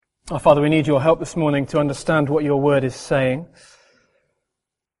Our Father, we need your help this morning to understand what your word is saying.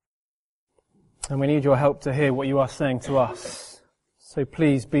 And we need your help to hear what you are saying to us. So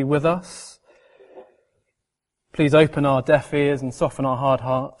please be with us. Please open our deaf ears and soften our hard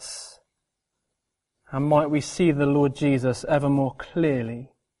hearts. And might we see the Lord Jesus ever more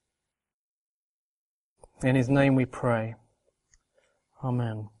clearly. In his name we pray.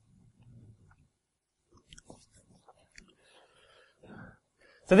 Amen.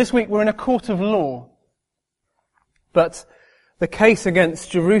 So this week we're in a court of law. But the case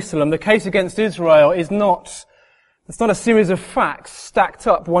against Jerusalem, the case against Israel it's not a series of facts stacked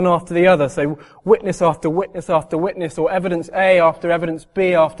up one after the other. So witness after witness after witness, or evidence A after evidence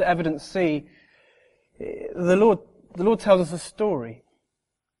B after evidence C. The Lord tells us a story.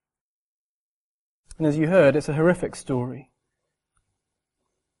 And as you heard, it's a horrific story.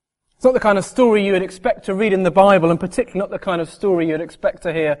 It's not the kind of story you would expect to read in the Bible, and particularly not the kind of story you'd expect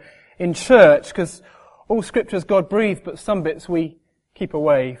to hear in church, because all Scripture is God-breathed, but some bits we keep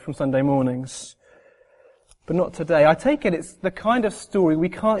away from Sunday mornings. But not today. I take it it's the kind of story we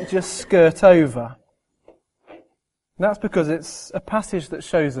can't just skirt over. And that's because it's a passage that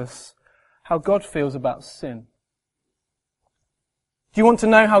shows us how God feels about sin. Do you want to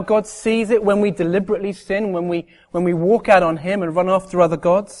know how God sees it when we deliberately sin, when we walk out on Him and run after other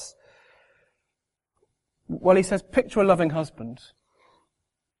gods? Well, he says, picture a loving husband.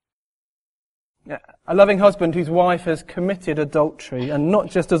 A loving husband whose wife has committed adultery, and not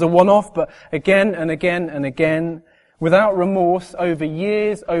just as a one-off, but again and again and again, without remorse, over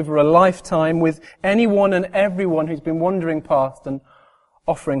years, over a lifetime, with anyone and everyone who's been wandering past and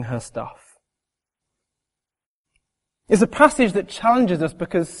offering her stuff. It's a passage that challenges us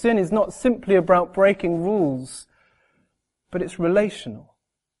because sin is not simply about breaking rules, but it's relational.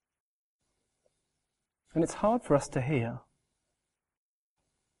 And it's hard for us to hear.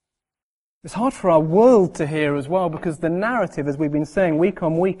 It's hard for our world to hear as well, because the narrative, as we've been saying week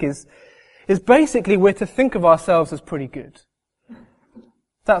on week, is basically we're to think of ourselves as pretty good.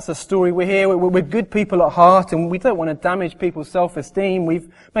 That's the story we hear. We're good people at heart, and we don't want to damage people's self-esteem. We've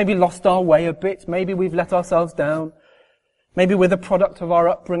maybe lost our way a bit. Maybe we've let ourselves down. Maybe we're the product of our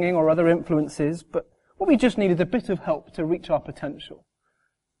upbringing or other influences. But what we just need is a bit of help to reach our potential.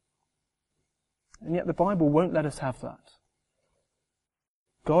 And yet the Bible won't let us have that.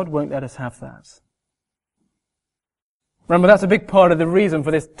 God won't let us have that. Remember, that's a big part of the reason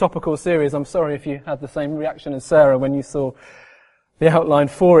for this topical series. I'm sorry if you had the same reaction as Sarah when you saw the outline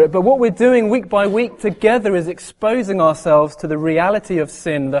for it. But what we're doing week by week together is exposing ourselves to the reality of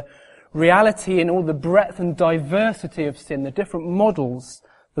sin, the reality in all the breadth and diversity of sin, the different models,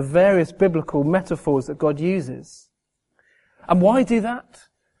 the various biblical metaphors that God uses. And why do that?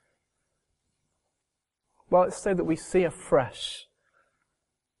 Well, it's so that we see afresh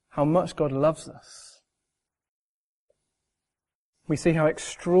how much God loves us. We see how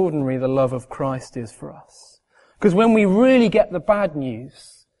extraordinary the love of Christ is for us. Because when we really get the bad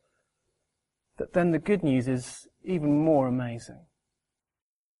news, that then the good news is even more amazing.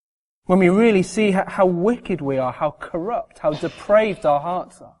 When we really see how wicked we are, how corrupt, how depraved our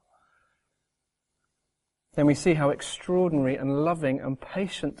hearts are, then we see how extraordinary and loving and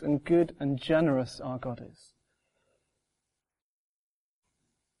patient and good and generous our God is.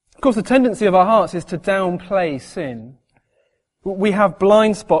 Of course, the tendency of our hearts is to downplay sin. We have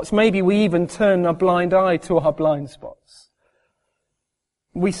blind spots. Maybe we even turn a blind eye to our blind spots.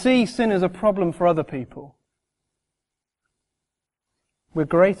 We see sin as a problem for other people. We're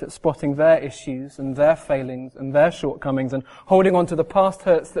great at spotting their issues and their failings and their shortcomings and holding on to the past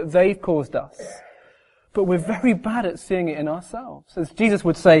hurts that they've caused us. But we're very bad at seeing it in ourselves. As Jesus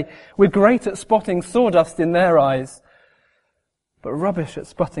would say, we're great at spotting sawdust in their eyes, but rubbish at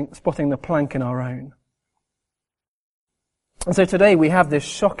spotting the plank in our own. And so today we have this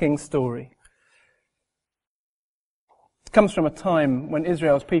shocking story. It comes from a time when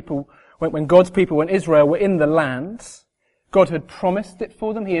God's people, when Israel were in the land. God had promised it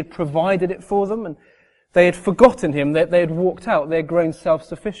for them, He had provided it for them, and they had forgotten Him, they had walked out, they had grown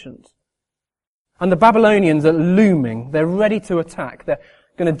self-sufficient. And the Babylonians are looming. They're ready to attack. They're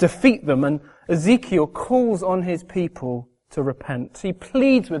going to defeat them. And Ezekiel calls on his people to repent. He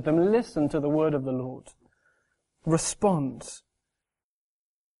pleads with them, listen to the word of the Lord. Respond.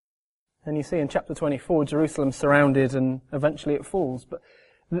 And you see in chapter 24, Jerusalem's surrounded and eventually it falls. But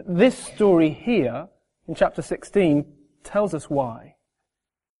this story here, in chapter 16, tells us why.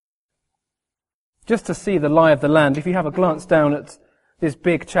 Just to see the lie of the land, if you have a glance down at this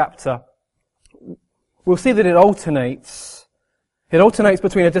big chapter, we'll see that it alternates. It alternates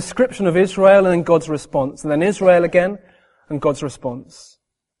between a description of Israel and then God's response, and then Israel again and God's response.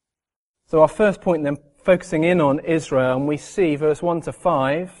 So our first point then, focusing in on Israel, and we see verse 1 to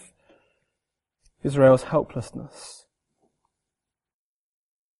 5, Israel's helplessness.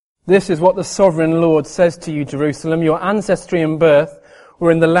 This is what the sovereign Lord says to you, Jerusalem. Your ancestry and birth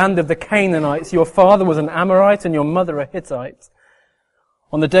were in the land of the Canaanites. Your father was an Amorite and your mother a Hittite.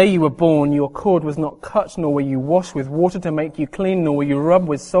 On the day you were born, your cord was not cut, nor were you washed with water to make you clean, nor were you rubbed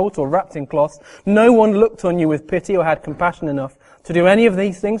with salt or wrapped in cloths. No one looked on you with pity or had compassion enough to do any of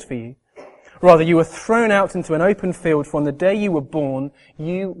these things for you. Rather, you were thrown out into an open field, for on the day you were born,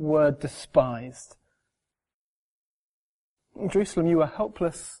 you were despised. In Jerusalem, you were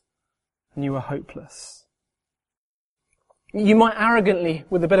helpless and you were hopeless. You might arrogantly,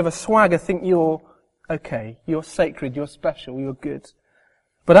 with a bit of a swagger, think you're okay, you're sacred, you're special, you're good.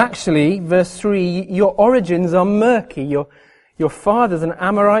 But actually, verse 3, your origins are murky. Your father's an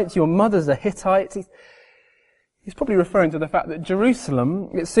Amorite, your mother's a Hittite. He's probably referring to the fact that Jerusalem,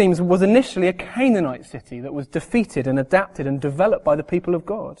 it seems, was initially a Canaanite city that was defeated and adapted and developed by the people of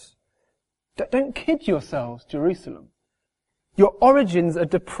God. Don't kid yourselves, Jerusalem. Your origins are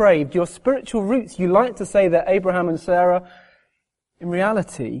depraved. Your spiritual roots, you like to say that Abraham and Sarah, in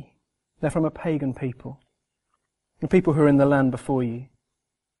reality, they're from a pagan people. The people who are in the land before you.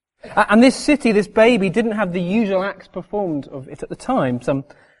 And this city, this baby, didn't have the usual acts performed of it at the time, some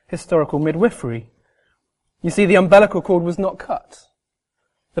historical midwifery. You see, the umbilical cord was not cut.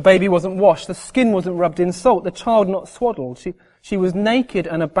 The baby wasn't washed. The skin wasn't rubbed in salt. The child not swaddled. She was naked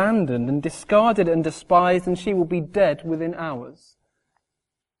and abandoned and discarded and despised, and she will be dead within hours.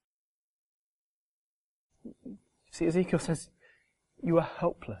 See, Ezekiel says, you are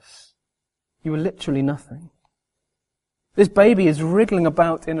helpless. You are literally nothing. This baby is wriggling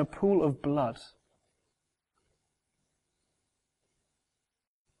about in a pool of blood.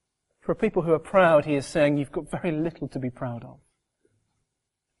 For people who are proud, he is saying, you've got very little to be proud of.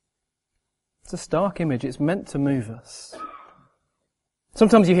 It's a stark image. It's meant to move us.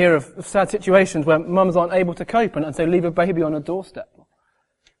 Sometimes you hear of sad situations where mums aren't able to cope and so leave a baby on a doorstep.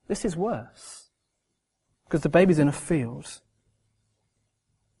 This is worse. Because the baby's in a field.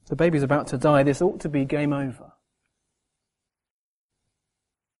 The baby's about to die. This ought to be game over.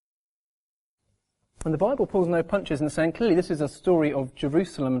 And the Bible pulls no punches in saying, clearly this is a story of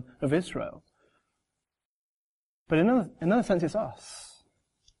Jerusalem, of Israel. But in another sense, it's us.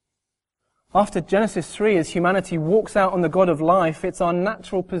 After Genesis 3, as humanity walks out on the God of life, it's our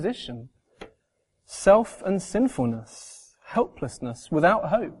natural position. Self and sinfulness, helplessness, without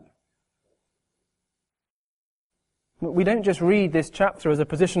hope. We don't just read this chapter as a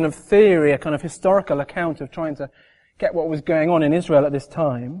position of theory, a kind of historical account of trying to get what was going on in Israel at this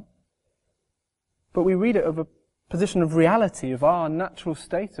time. But we read it of a position of reality, of our natural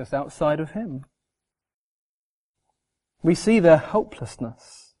status outside of Him. We see their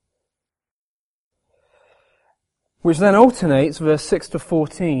helplessness, which then alternates, verse 6 to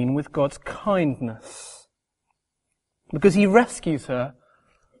 14, with God's kindness. Because He rescues her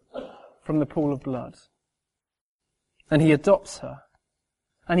from the pool of blood. And He adopts her.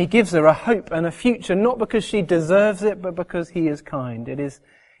 And He gives her a hope and a future, not because she deserves it, but because He is kind. It is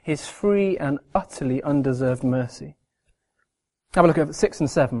His free and utterly undeserved mercy. Have a look at 6 and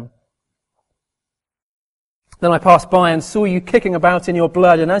 7. Then I passed by and saw you kicking about in your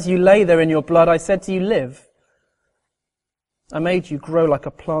blood, and as you lay there in your blood, I said to you, live. I made you grow like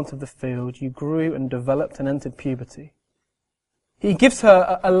a plant of the field. You grew and developed and entered puberty. He gives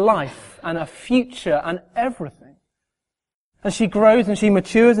her a life and a future and everything. And she grows and she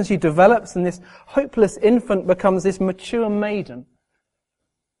matures and she develops, and this hopeless infant becomes this mature maiden.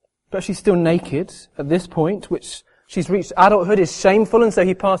 But she's still naked at this point, which she's reached adulthood, is shameful, and so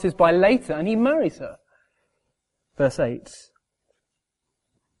he passes by later and he marries her. Verse 8.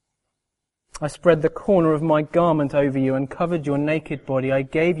 I spread the corner of my garment over you and covered your naked body. I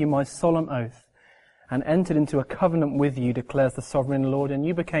gave you my solemn oath and entered into a covenant with you, declares the sovereign Lord, and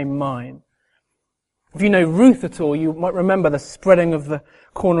you became mine. If you know Ruth at all, you might remember the spreading of the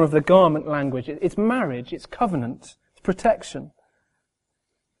corner of the garment language. It's marriage, it's covenant, it's protection.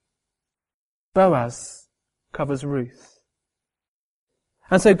 Boaz covers Ruth.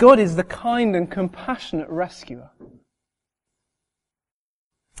 And so God is the kind and compassionate rescuer.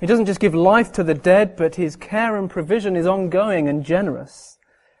 He doesn't just give life to the dead, but His care and provision is ongoing and generous.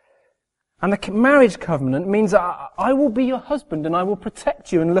 And the marriage covenant means I will be your husband and I will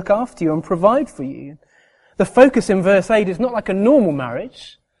protect you and look after you and provide for you. The focus in verse 8 is not like a normal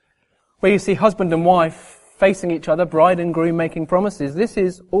marriage, where you see husband and wife facing each other, bride and groom making promises. This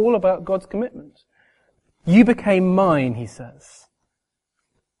is all about God's commitment. You became mine, He says.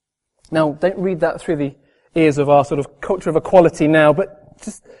 Now, don't read that through the ears of our sort of culture of equality now, but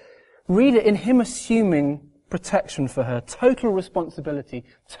just Read it in him assuming protection for her, total responsibility,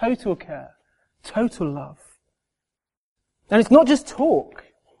 total care, total love. And it's not just talk.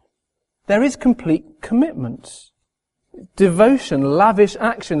 There is complete commitment. Devotion, lavish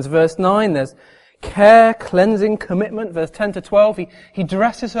actions. Verse 9, there's care, cleansing, commitment. Verse 10 to 12, he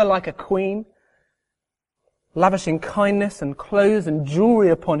dresses her like a queen, lavishing kindness and clothes and jewelry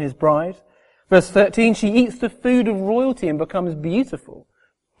upon his bride. Verse 13, she eats the food of royalty and becomes beautiful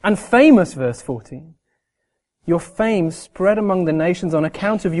and famous. Verse 14, your fame spread among the nations on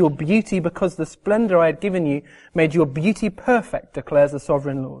account of your beauty, because the splendor I had given you made your beauty perfect, declares the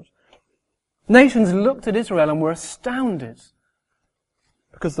sovereign Lord. Nations looked at Israel and were astounded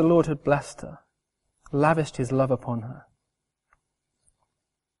because the Lord had blessed her, lavished his love upon her.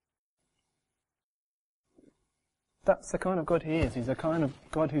 That's the kind of God he is. He's the kind of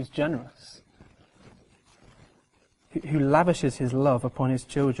God who's generous, who lavishes his love upon his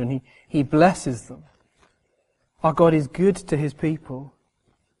children. He blesses them. Our God is good to his people.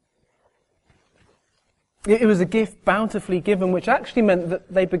 It was a gift bountifully given, which actually meant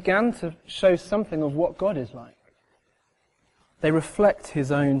that they began to show something of what God is like. They reflect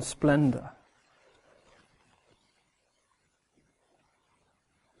his own splendor.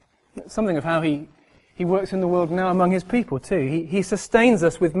 Something of how he works in the world now among his people too. He sustains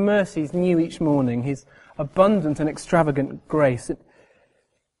us with mercies new each morning, his abundant and extravagant grace.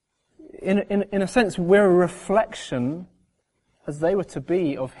 In a sense, we're a reflection, as they were to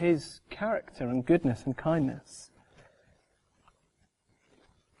be, of his character and goodness and kindness.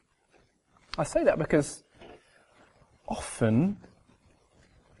 I say that because often,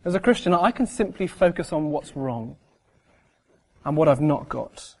 as a Christian, I can simply focus on what's wrong and what I've not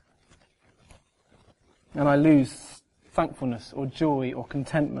got. And I lose thankfulness or joy or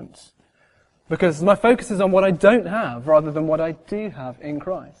contentment, because my focus is on what I don't have rather than what I do have in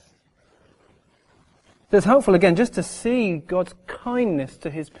Christ. It's helpful, again, just to see God's kindness to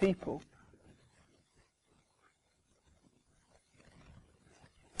his people.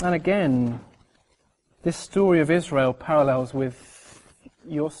 And again, this story of Israel parallels with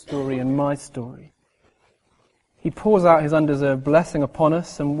your story and my story. He pours out his undeserved blessing upon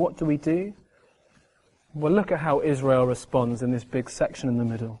us, and what do? Well, look at how Israel responds in this big section in the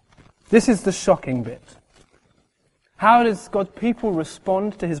middle. This is the shocking bit. How does God's people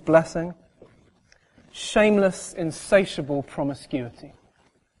respond to his blessing? Shameless, insatiable promiscuity.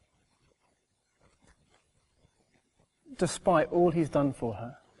 Despite all he's done for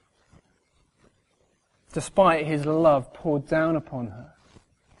her, despite his love poured down upon her,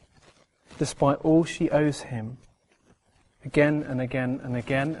 despite all she owes him, again and again and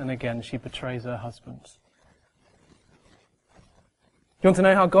again and again she betrays her husband. You want to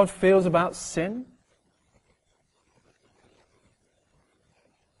know how God feels about sin?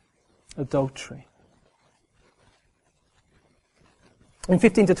 Adultery. In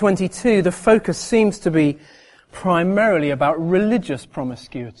 15 to 22, the focus seems to be primarily about religious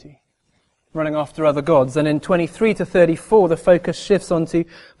promiscuity, running after other gods. And in 23 to 34, the focus shifts onto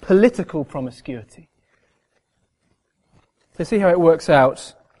political promiscuity. So see how it works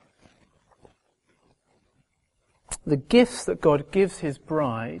out. The gifts that God gives his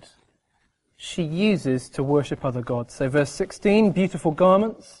bride, she uses to worship other gods. So verse 16, beautiful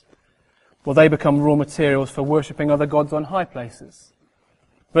garments. Well, they become raw materials for worshipping other gods on high places.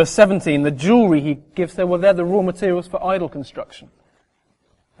 Verse 17, the jewelry he gives her, well, they're the raw materials for idol construction.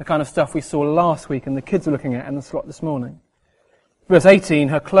 The kind of stuff we saw last week and the kids were looking at in the slot this morning. Verse 18,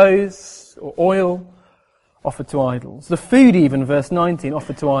 her clothes or oil offered to idols. The food even, verse 19,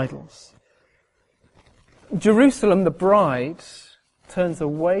 offered to idols. Jerusalem, the bride, turns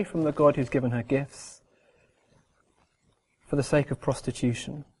away from the God who's given her gifts for the sake of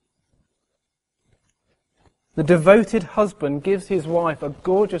prostitution. The devoted husband gives his wife a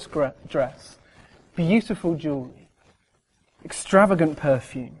gorgeous dress, beautiful jewelry, extravagant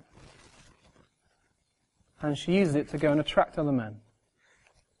perfume, and she uses it to go and attract other men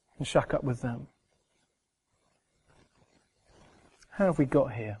and shack up with them. How have we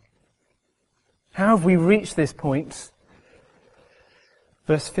got here? How have we reached this point?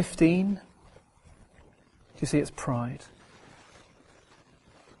 Verse 15, do you see it's pride?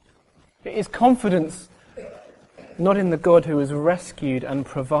 It is confidence not in the God who has rescued and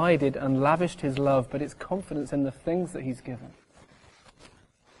provided and lavished his love, but it's confidence in the things that he's given.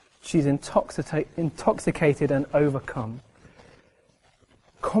 She's intoxicated and overcome.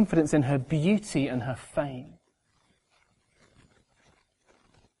 Confidence in her beauty and her fame.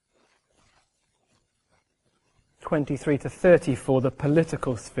 (23 to 34), the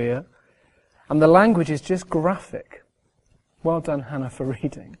political sphere. And the language is just graphic. Well done, Hannah, for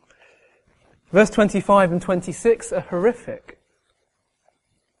reading. Verse 25 and 26 are horrific.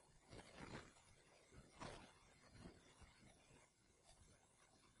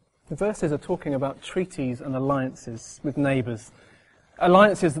 The verses are talking about treaties and alliances with neighbours.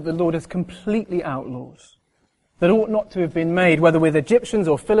 Alliances that the Lord has completely outlawed. That ought not to have been made, whether with Egyptians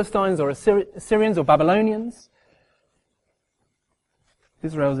or Philistines or Assyrians or Babylonians.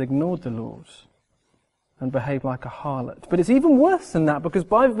 Israel's ignored the Lord and behaved like a harlot. But it's even worse than that, because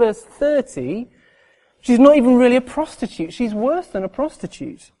by verse 30, she's not even really a prostitute. She's worse than a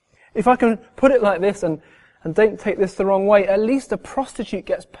prostitute. If I can put it like this, and don't take this the wrong way, at least a prostitute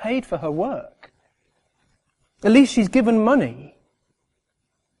gets paid for her work. At least she's given money.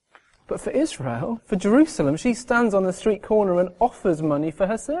 But for Israel, for Jerusalem, she stands on the street corner and offers money for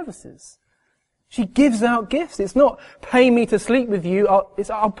her services. She gives out gifts. It's not, pay me to sleep with you,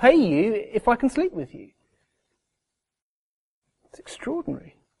 I'll pay you if I can sleep with you. It's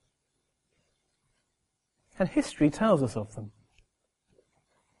extraordinary. And history tells us of them.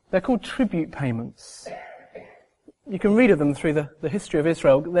 They're called tribute payments. You can read of them through the history of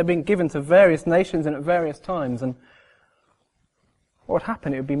Israel. They've been given to various nations and at various times. And what would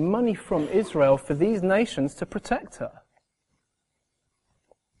happen? It would be money from Israel for these nations to protect her.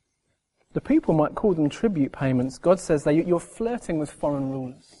 The people might call them tribute payments. God says that you're flirting with foreign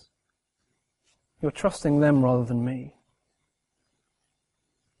rulers. You're trusting them rather than me.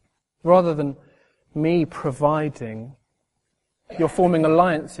 Rather than me providing, you're forming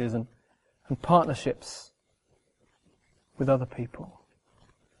alliances and partnerships with other people.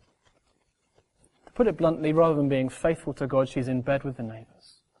 To put it bluntly, rather than being faithful to God, she's in bed with the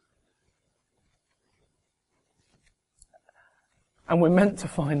neighbours. And we're meant to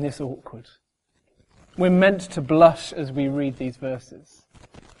find this awkward. We're meant to blush as we read these verses.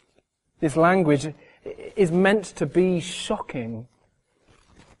 This language is meant to be shocking.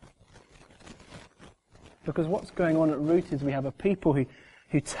 Because what's going on at root is we have a people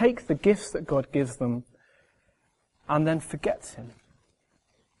who take the gifts that God gives them and then forgets Him.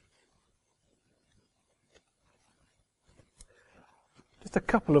 Just a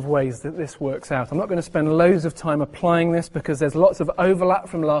couple of ways that this works out. I'm not going to spend loads of time applying this because there's lots of overlap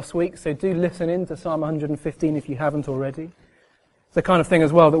from last week, so do listen in to Psalm 115 if you haven't already. It's the kind of thing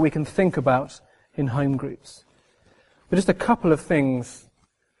as well that we can think about in home groups. But just a couple of things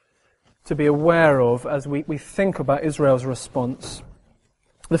to be aware of as we think about Israel's response.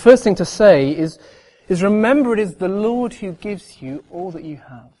 The first thing to say is remember it is the Lord who gives you all that you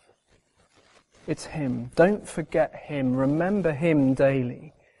have. It's Him. Don't forget Him. Remember Him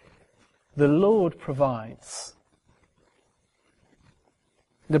daily. The Lord provides.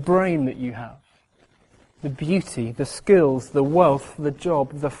 The brain that you have, the beauty, the skills, the wealth, the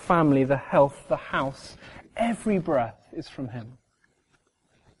job, the family, the health, the house, every breath is from Him.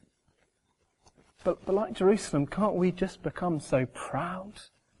 But like Jerusalem, can't we just become so proud?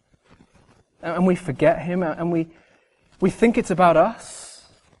 And we forget Him, and we think it's about us.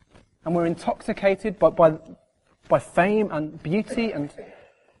 And we're intoxicated by fame and beauty, and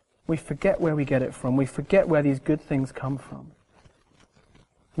we forget where we get it from. We forget where these good things come from.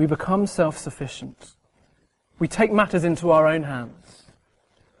 We become self-sufficient. We take matters into our own hands.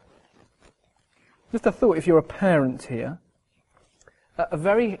 Just a thought, if you're a parent here, a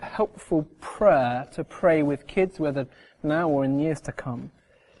very helpful prayer to pray with kids, whether now or in years to come,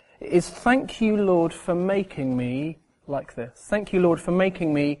 is thank you, Lord, for making me like this. Thank you, Lord, for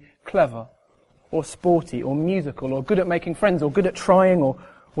making me clever or sporty or musical or good at making friends or good at trying or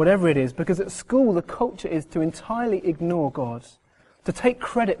whatever it is. Because at school the culture is to entirely ignore God, to take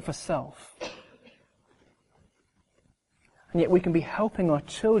credit for self. And yet we can be helping our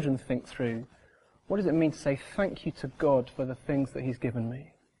children think through, what does it mean to say thank you to God for the things that He's given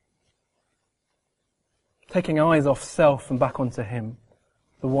me? Taking eyes off self and back onto Him,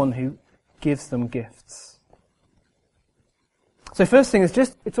 the one who gives them gifts. So first thing is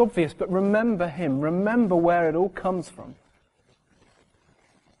just, it's obvious, but remember Him. Remember where it all comes from.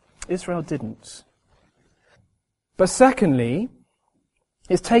 Israel didn't. But secondly,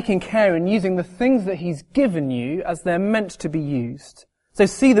 it's taking care and using the things that He's given you as they're meant to be used. So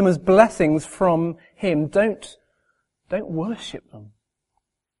see them as blessings from Him. Don't worship them.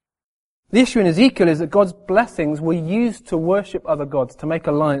 The issue in Ezekiel is that God's blessings were used to worship other gods, to make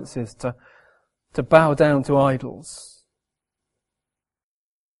alliances, to bow down to idols.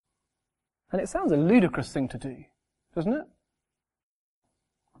 And it sounds a ludicrous thing to do, doesn't it?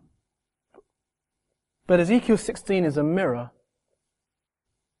 But Ezekiel 16 is a mirror.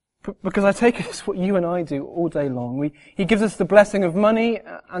 Because I take it it's what you and I do all day long. He gives us the blessing of money,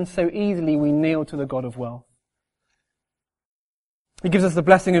 and so easily we kneel to the God of wealth. He gives us the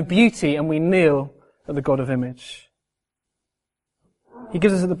blessing of beauty and we kneel at the God of image. He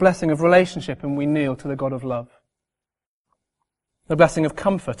gives us the blessing of relationship and we kneel to the God of love. The blessing of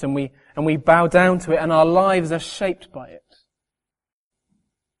comfort and we bow down to it and our lives are shaped by it.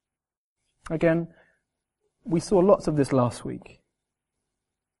 Again, we saw lots of this last week.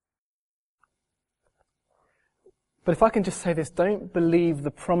 But if I can just say this, don't believe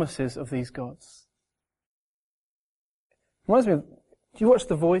the promises of these gods. It reminds me of, do you watch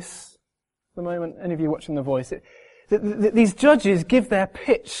The Voice at the moment? Any of you watching The Voice? These judges give their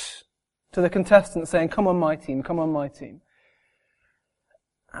pitch to the contestants saying, come on my team, come on my team.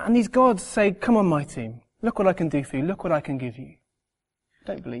 And these gods say, come on my team, look what I can do for you, look what I can give you.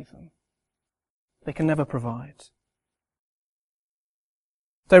 Don't believe them. They can never provide.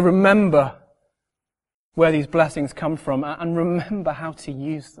 So remember where these blessings come from and remember how to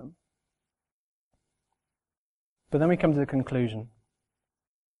use them. But then we come to the conclusion.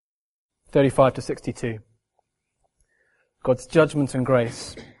 35 to 62. God's judgment and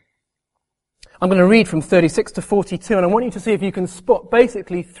grace. I'm going to read from 36 to 42 and I want you to see if you can spot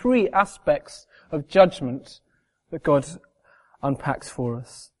basically three aspects of judgment that God unpacks for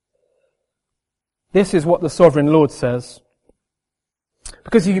us. This is what the sovereign Lord says.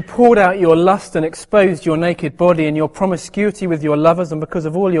 Because you poured out your lust and exposed your naked body and your promiscuity with your lovers, and because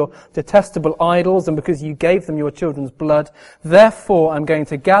of all your detestable idols, and because you gave them your children's blood, therefore I'm going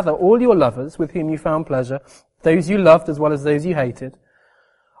to gather all your lovers with whom you found pleasure, those you loved as well as those you hated.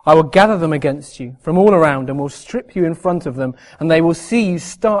 I will gather them against you from all around and will strip you in front of them, and they will see you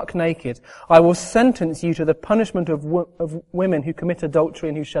stark naked. I will sentence you to the punishment of women who commit adultery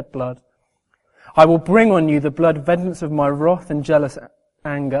and who shed blood. I will bring on you the blood vengeance of my wrath and jealous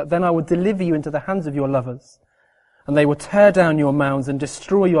anger. Then I will deliver you into the hands of your lovers, and they will tear down your mounds and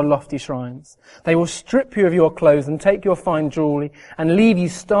destroy your lofty shrines. They will strip you of your clothes and take your fine jewelry and leave you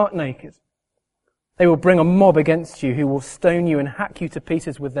stark naked. They will bring a mob against you who will stone you and hack you to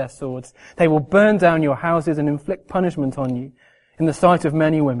pieces with their swords. They will burn down your houses and inflict punishment on you in the sight of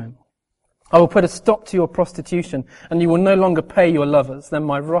many women. I will put a stop to your prostitution, and you will no longer pay your lovers. Then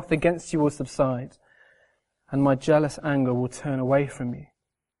my wrath against you will subside, and my jealous anger will turn away from you.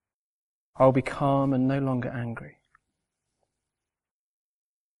 I will be calm and no longer angry.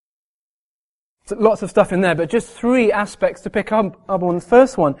 So lots of stuff in there, but just three aspects to pick up on. The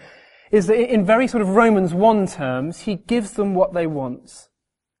first one is that in very sort of Romans 1 terms, he gives them what they want.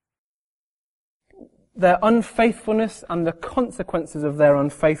 Their unfaithfulness and the consequences of their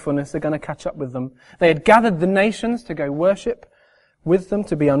unfaithfulness are going to catch up with them. They had gathered the nations to go worship with them,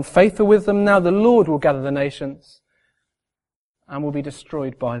 to be unfaithful with them. Now the Lord will gather the nations and will be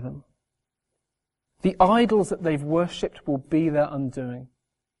destroyed by them. The idols that they've worshipped will be their undoing.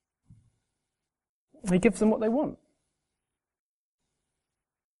 He gives them what they want.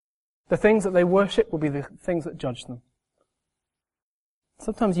 The things that they worship will be the things that judge them.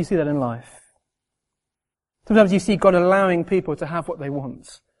 Sometimes you see that in life. Sometimes you see God allowing people to have what they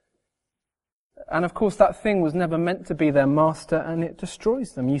want. And of course that thing was never meant to be their master, and it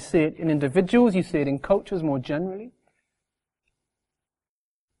destroys them. You see it in individuals, you see it in cultures more generally.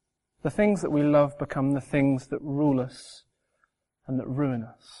 The things that we love become the things that rule us and that ruin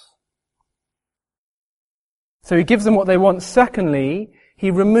us. So he gives them what they want. Secondly, he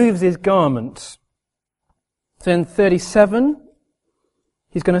removes his garment. So in 37,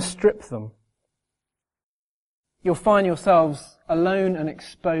 he's going to strip them. You'll find yourselves alone and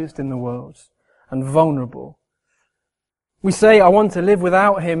exposed in the world and vulnerable. We say, I want to live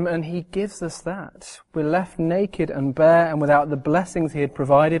without him, and he gives us that. We're left naked and bare and without the blessings he had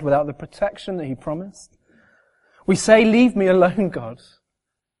provided, without the protection that he promised. We say, leave me alone, God.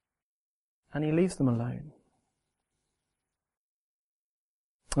 And he leaves them alone.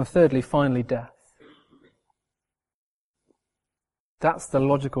 And thirdly, finally, death. That's the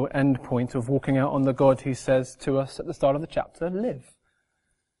logical end point of walking out on the God who says to us at the start of the chapter, live.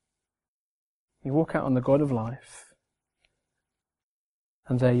 You walk out on the God of life,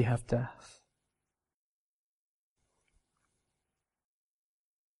 and there you have death.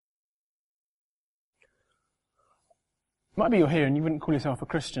 Might be you're here and you wouldn't call yourself a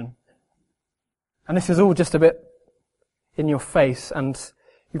Christian. And this is all just a bit in your face, and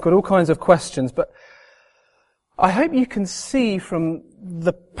you've got all kinds of questions, but I hope you can see from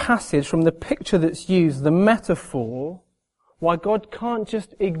the passage, from the picture that's used, the metaphor, why God can't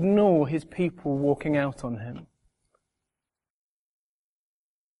just ignore his people walking out on him.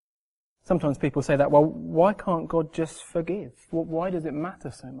 Sometimes people say that, well, why can't God just forgive? Why does it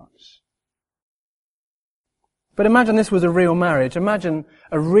matter so much? But imagine this was a real marriage. Imagine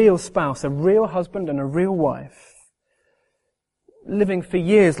a real spouse, a real husband and a real wife. living for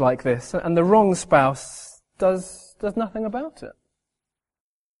years like this, and the wrong spouse does nothing about it.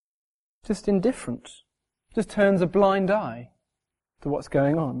 Just indifferent. Just turns a blind eye to what's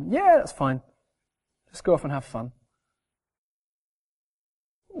going on. Yeah, that's fine. Just go off and have fun.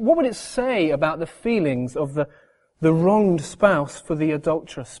 What would it say about the feelings of the wronged spouse for the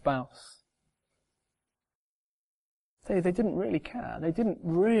adulterous spouse? They didn't really care. They didn't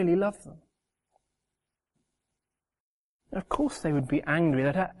really love them. Of course they would be angry.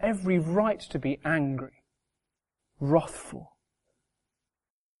 They'd have every right to be angry, wrathful.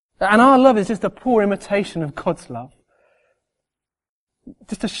 And our love is just a poor imitation of God's love.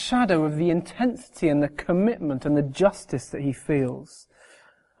 Just a shadow of the intensity and the commitment and the justice that He feels.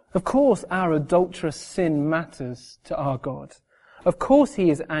 Of course our adulterous sin matters to our God. Of course He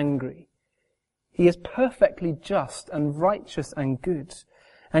is angry. He is perfectly just and righteous and good.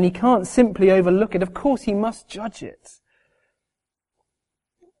 And He can't simply overlook it. Of course He must judge it.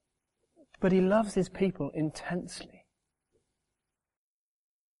 But He loves His people intensely.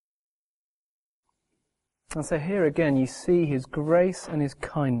 And so here again you see His grace and His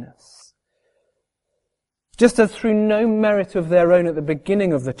kindness. Just as through no merit of their own at the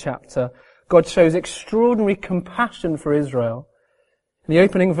beginning of the chapter, God shows extraordinary compassion for Israel. In the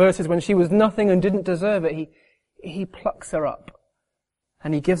opening verses, when she was nothing and didn't deserve it, He plucks her up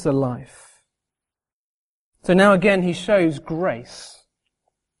and He gives her life. So now again He shows grace.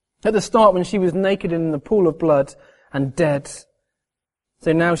 At the start, when she was naked in the pool of blood and dead.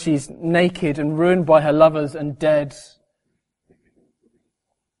 So now she's naked and ruined by her lovers and dead.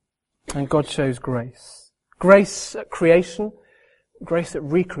 And God shows grace. Grace at creation, grace at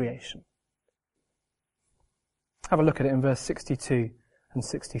recreation. Have a look at it in verse 62 and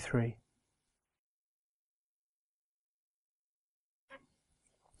 63.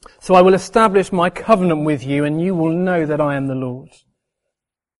 So I will establish my covenant with you, and you will know that I am the Lord.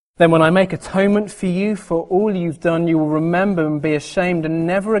 Then when I make atonement for you for all you've done, you will remember and be ashamed and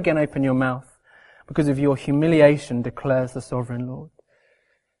never again open your mouth because of your humiliation, declares the sovereign Lord.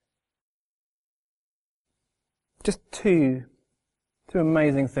 Just two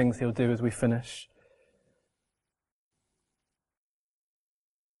amazing things He'll do as we finish.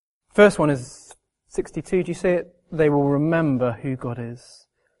 First one is 62. Do you see it? They will remember who God is.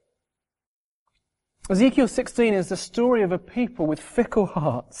 Ezekiel 16 is the story of a people with fickle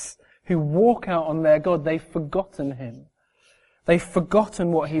hearts who walk out on their God. They've forgotten Him. They've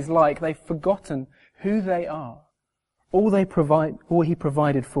forgotten what He's like. They've forgotten who they are. All He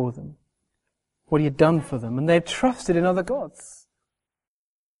provided for them. What He had done for them. And they've trusted in other gods.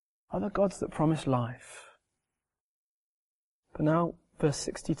 Other gods that promise life. But now, verse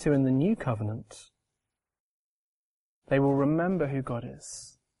 62 in the new covenant, they will remember who God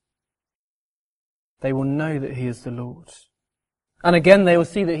is. They will know that He is the Lord. And again, they will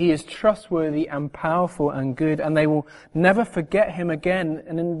see that He is trustworthy and powerful and good, and they will never forget Him again.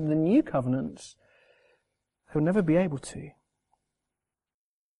 And in the new covenant, they will never be able to.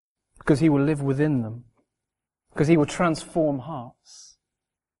 Because He will live within them. Because He will transform hearts.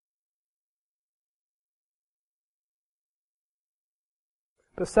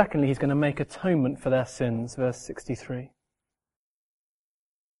 But secondly, He's going to make atonement for their sins, verse 63.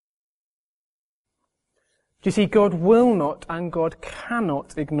 Do you see, God will not and God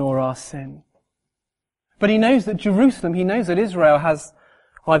cannot ignore our sin. But He knows that Jerusalem, He knows that Israel has,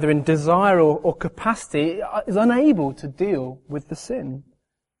 either in desire or capacity, is unable to deal with the sin.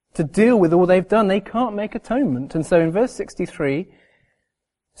 To deal with all they've done. They can't make atonement. And so in verse 63,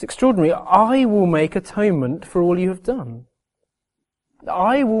 it's extraordinary. I will make atonement for all you have done.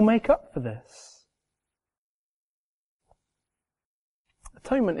 I will make up for this.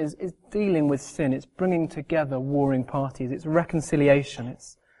 Atonement is dealing with sin. It's bringing together warring parties. It's reconciliation.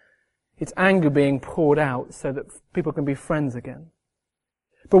 It's anger being poured out so that people can be friends again.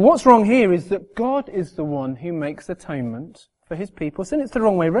 But what's wrong here is that God is the one who makes atonement for His people. Sin, it's the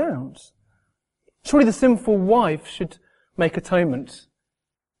wrong way round. Surely the sinful wife should make atonement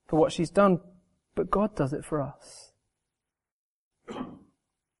for what she's done, but God does it for us. Do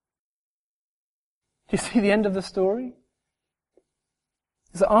you see the end of the story?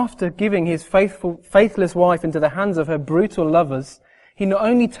 So after giving his faithless wife into the hands of her brutal lovers, He not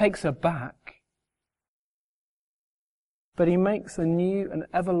only takes her back, but He makes a new and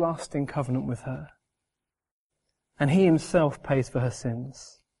everlasting covenant with her. And He Himself pays for her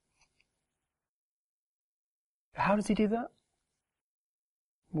sins. How does He do that?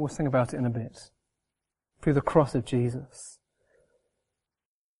 We'll sing about it in a bit. Through the cross of Jesus.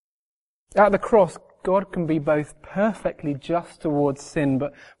 At the cross, God can be both perfectly just towards sin,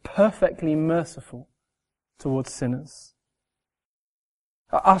 but perfectly merciful towards sinners.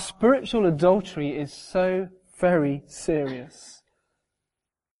 Our spiritual adultery is so very serious.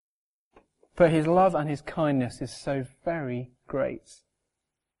 But his love and his kindness is so very great.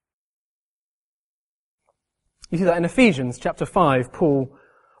 You see that in Ephesians chapter 5, Paul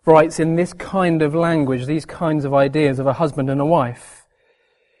writes in this kind of language, these kinds of ideas of a husband and a wife.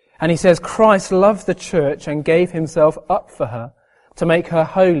 And he says, Christ loved the church and gave himself up for her to make her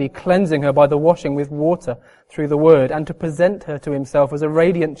holy, cleansing her by the washing with water through the word, and to present her to himself as a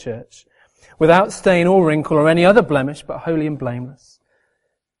radiant church, without stain or wrinkle or any other blemish, but holy and blameless.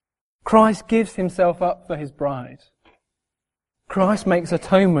 Christ gives himself up for his bride. Christ makes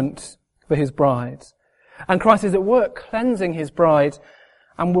atonement for his bride. And Christ is at work cleansing his bride,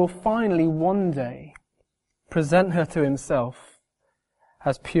 and will finally one day present her to himself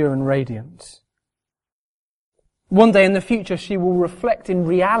as pure and radiant. One day in the future she will reflect in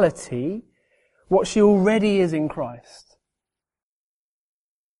reality what she already is in Christ.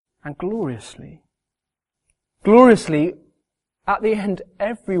 And gloriously, at the end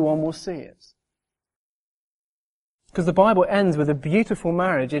everyone will see it. Because the Bible ends with a beautiful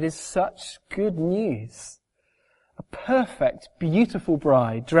marriage. It is such good news. A perfect, beautiful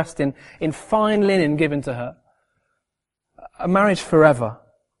bride dressed in fine linen given to her. A marriage forever.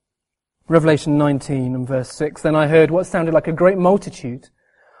 Revelation 19 and verse 6. Then I heard what sounded like a great multitude,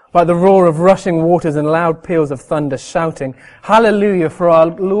 like the roar of rushing waters and loud peals of thunder, shouting, Hallelujah, for our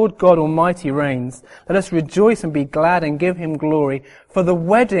Lord God Almighty reigns. Let us rejoice and be glad and give him glory, for the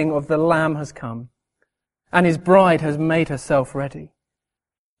wedding of the Lamb has come, and his bride has made herself ready.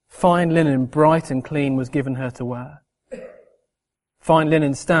 Fine linen, bright and clean, was given her to wear. Fine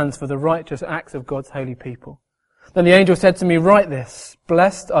linen stands for the righteous acts of God's holy people. Then the angel said to me, Write this,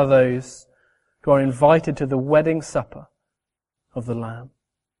 blessed are those who are invited to the wedding supper of the Lamb.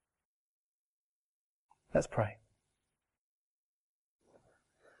 Let's pray.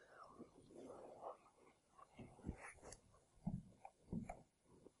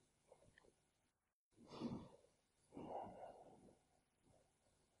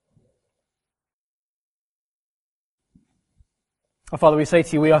 Our Father, we say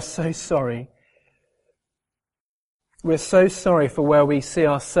to you, we are so sorry. We're so sorry for where we see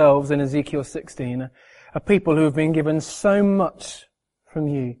ourselves in Ezekiel 16, a people who have been given so much from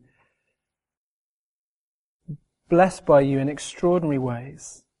you, blessed by you in extraordinary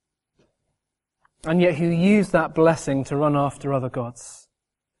ways, and yet who use that blessing to run after other gods.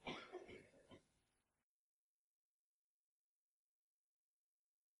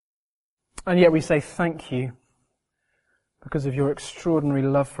 And yet we say thank you because of your extraordinary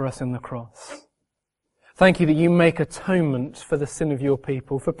love for us in the cross. Thank you that you make atonement for the sin of your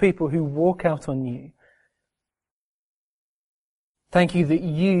people, for people who walk out on you. Thank you that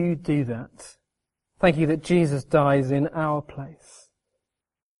you do that. Thank you that Jesus dies in our place.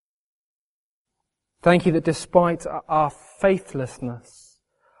 Thank you that despite our faithlessness,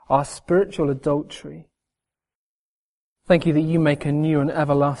 our spiritual adultery, thank you that you make a new and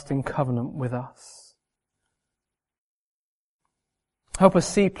everlasting covenant with us. Help us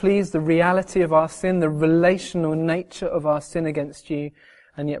see, please, the reality of our sin, the relational nature of our sin against you,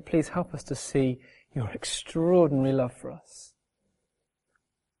 and yet please help us to see your extraordinary love for us.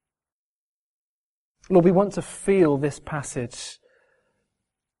 Lord, we want to feel this passage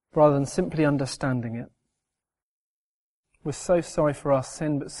rather than simply understanding it. We're so sorry for our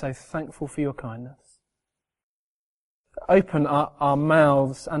sin, but so thankful for your kindness. Open our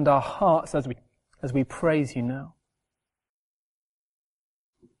mouths and our hearts as we praise you now.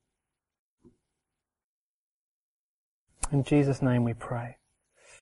 In Jesus' name we pray.